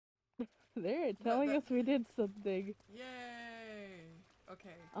They're telling us we did something. Yay!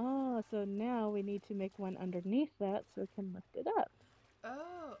 Okay. Oh, so now we need to make one underneath that so we can lift it up.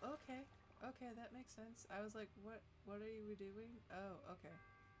 Oh, okay. Okay, that makes sense. I was like, what are you doing? Oh, okay.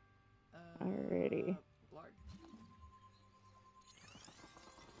 Alrighty. Blarg.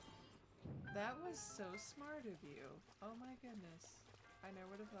 That was so smart of you. Oh my goodness. I never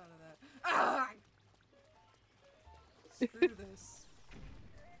would have thought of that. Ah! Screw this.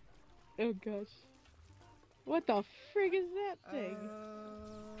 Oh gosh. What the frig is that thing?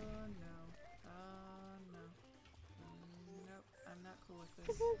 Oh no. Oh no. Nope. I'm not cool with We're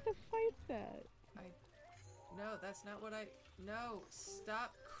this. supposed to fight that. I. No, that's not what I. No!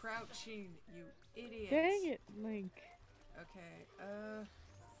 Stop crouching, you Dang idiot! it, Link. Okay,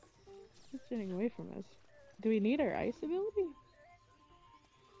 It's getting away from us. Do we need our ice ability?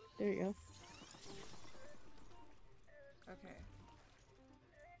 There you go. okay.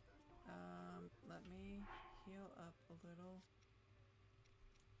 Let me heal up a little.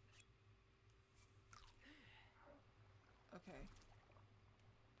 Okay.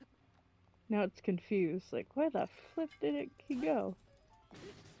 Now it's confused. Like, where the flip did it go?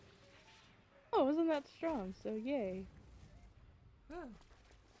 Oh, wasn't that strong? So yay. Whew.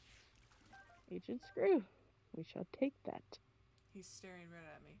 Agent Screw. We shall take that. He's staring right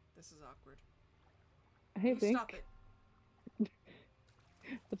at me. This is awkward. Hey, You stop Bink. it!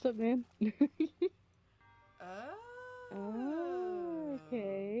 What's up, man? Oh. Oh,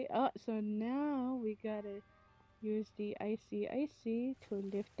 okay. Oh, so now we gotta use the icy to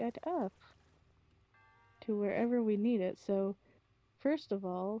lift that up to wherever we need it. So, first of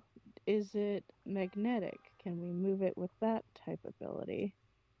all, is it magnetic? Can we move it with that type ability?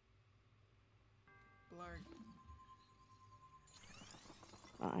 Blarg.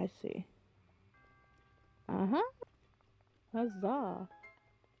 Oh, I see. Uh-huh. Huzzah.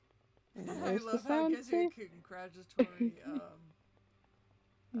 And I where's the love how it sound gives you a safe? congratulatory,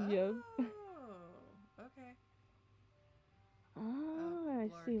 Yep. Oh. Okay. Ah, I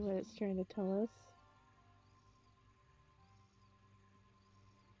Blarg. see what it's trying to tell us.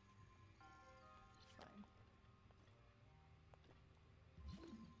 Fine.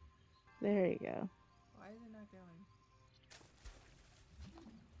 There you go. Why is it not going?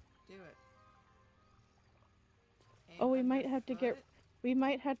 Do it. Oh, Aim underfoot? we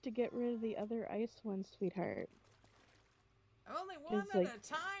might have to get rid of the other ice one, sweetheart. Only one Cause at like a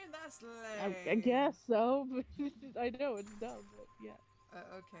time? That's I lame. guess so. I know it's dumb, but yeah. There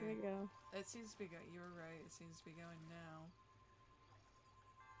Okay. you go. It seems to be going. You were right. It seems to be going now.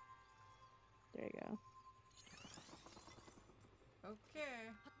 There you go.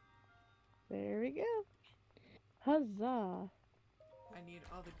 Okay. There we go. Huzzah! I need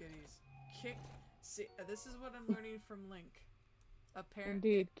all the goodies. Kick. See, this is what I'm learning from Link.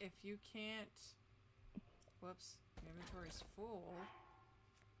 Indeed. If you can't. Whoops. Your inventory's full.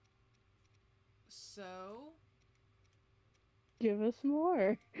 So. Give us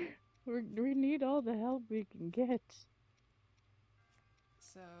more. We need all the help we can get. I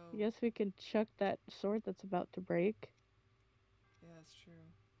So. guess we can chuck that sword that's about to break. Yeah, that's true.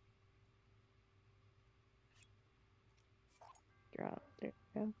 Drop. There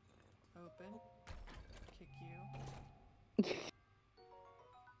you Open. Kick you. go.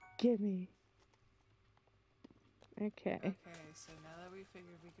 Gimme. Okay. Okay, so now that we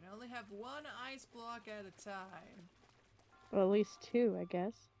figured we can only have one ice block at a time. Well, at least two, I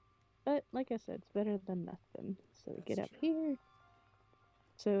guess. But like I said, it's better than nothing. So we That's get up true. here.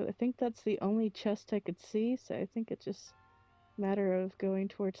 So I think that's the only chest I could see. So I think it's just a matter of going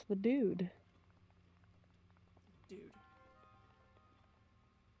towards the dude. Dude.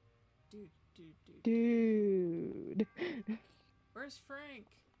 Dude. Dude. Where's Frank?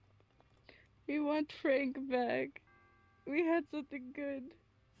 We want Frank back. We had something good.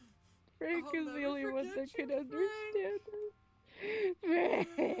 Frank I'll is the never only one that forget can you, Frank. understand us.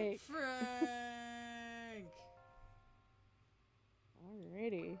 Frank! Frank!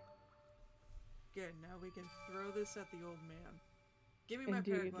 Alrighty. Good, now we can throw this at the old man. Give me my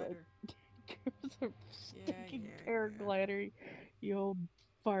Indeed, let's paraglider. There's a Yeah, stinking yeah, yeah. paraglider, you old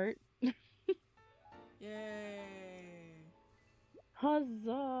fart. Yay!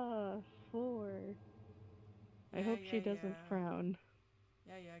 Huzzah! For. I Yeah, hope yeah, she doesn't yeah. frown.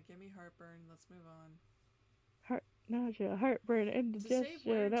 Yeah, give me heartburn. Let's move on. Heart nausea, heartburn, To save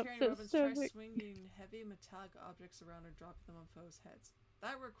wear indigestion, and tear on your upset weapons, try stomach. swinging heavy metallic objects around or dropping them on foes' heads.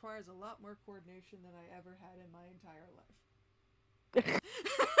 That requires a lot more coordination than I ever had in my entire life. you,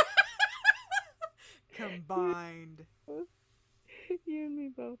 Combined. you and me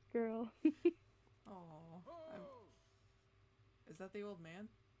both, girl. Oh, is that the old man?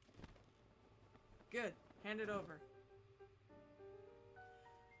 Good. Hand it over.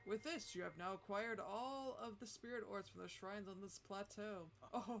 With this, you have now acquired all of the spirit orbs from the shrines on this plateau.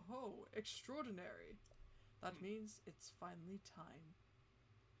 Oh ho ho! Extraordinary! That means it's finally time.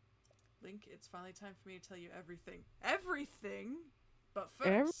 Link, it's finally time for me to tell you everything. Everything? But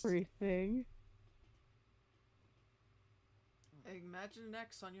first... Everything? Imagine an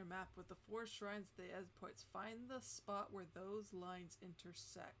X on your map with the 4 shrines at the endpoints. Find the spot where those lines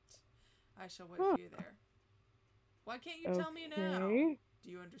intersect. I shall wait for you there. Why can't you tell me now? Do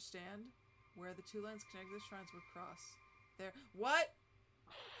you understand? Where the 2 lines connect the shrines would cross. There. What?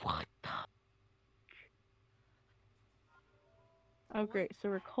 What the? Oh, great. So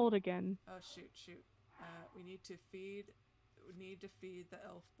we're cold again. Oh, shoot. We need to feed the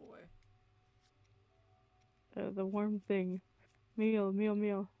elf boy. The warm thing. Meal.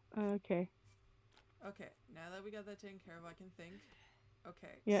 Okay. Okay, now that we got that taken care of, I can think.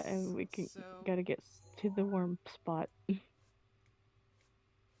 Okay. Yeah, and we gotta get to the warm spot.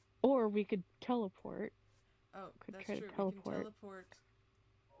 Or we could teleport. Oh, that's try true. To teleport. We can teleport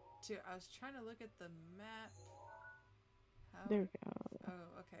to... I was trying to look at the map. There we go.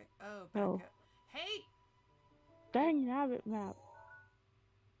 Oh, okay. Oh, back up. Hey! Dang nabbit map.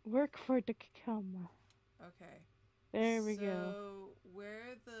 Work for the come. Okay. There we go. So,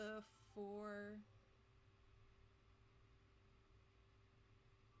 where the 4...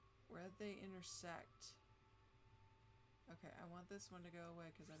 Where they intersect. Okay, I want this one to go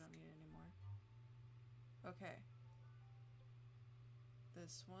away because I don't need it anymore. Okay.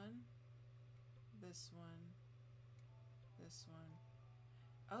 This one. This one. This one.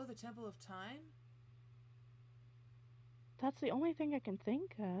 Oh, the Temple of Time? That's the only thing I can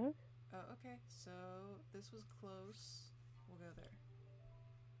think of. Oh, okay. So, this was close. We'll go there.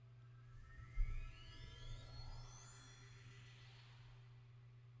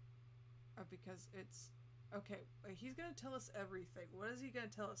 Oh, because it's... Okay, he's gonna tell us everything. What is he gonna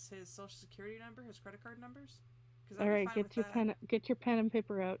tell us? His social security number? His credit card numbers? Alright, get your pen and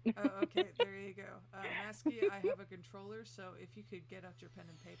paper out. Oh, okay, there you go. Masky, I have a controller, so if you could get out your pen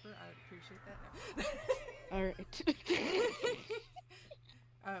and paper, I would appreciate that. Alright.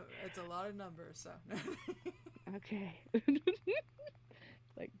 It's a lot of numbers, so... Okay.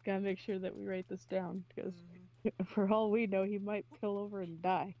 Like, gotta make sure that we write this down, because for all we know, he might kill over and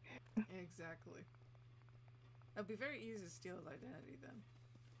die. Exactly. It'll be very easy to steal his identity, then.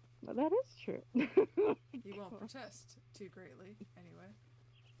 Well, that is true. He won't protest too greatly, anyway.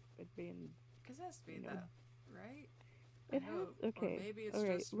 It being... Because it has to be that, right? It has... Okay. Or maybe it's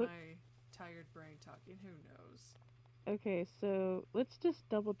just my tired brain talking. Who knows? Okay, so let's just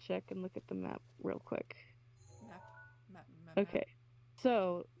double check and look at the map real quick. Map. Okay,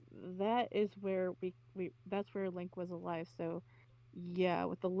 so that is where that's where Link was alive. So yeah,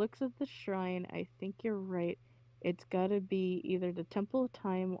 with the looks of the shrine, I think you're right. It's gotta be either the Temple of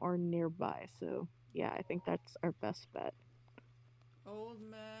Time or nearby. So yeah, I think that's our best bet. Old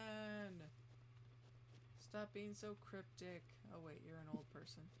man, stop being so cryptic. Oh wait, you're an old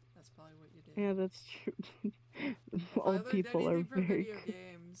person. That's probably what you did. Yeah, that's true. Old people are very video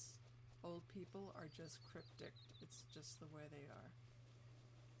games. Old people are just cryptic. It's just the way they are.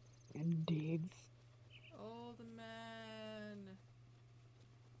 Indeed. Old man.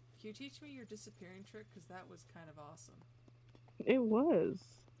 Can you teach me your disappearing trick? Because that was kind of awesome. It was.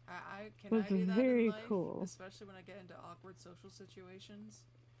 Can I do that very in life? cool. Especially when I get into awkward social situations.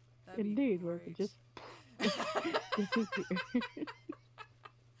 Indeed, where it just disappear.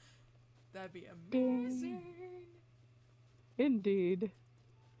 That'd be amazing. Indeed.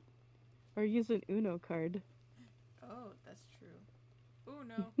 Or use an Uno card. Oh, that's true.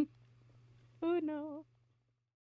 Uno. Uno.